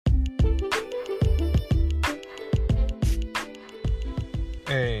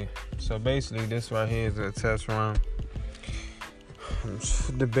Hey, so basically this right here is a test run. I'm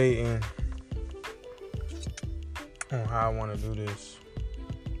just debating on how I want to do this,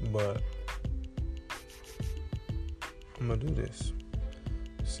 but I'm going to do this.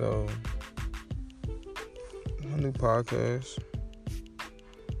 So, my new podcast,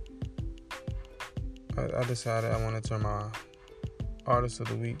 I decided I want to turn my Artist of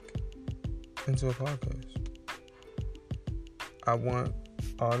the Week into a podcast. I want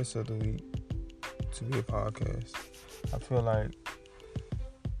Artist of the Week to be a podcast. I feel like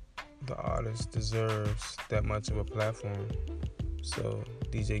the artist deserves that much of a platform. So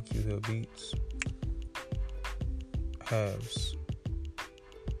DJ Q Hill Beats has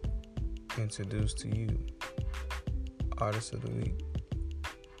introduced to you Artist of the Week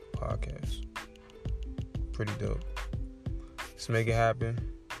podcast. Pretty dope. Let's make it happen.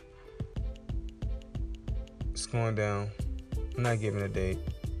 It's going down. I'm not giving a date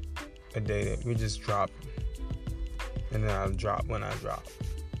that we just dropping. And then I'll drop when I drop.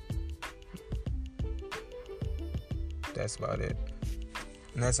 That's about it.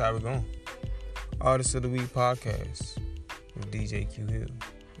 And that's how we're going. Artist of the Week podcast with DJ Q Hill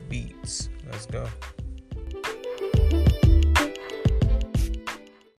Beats. Let's go.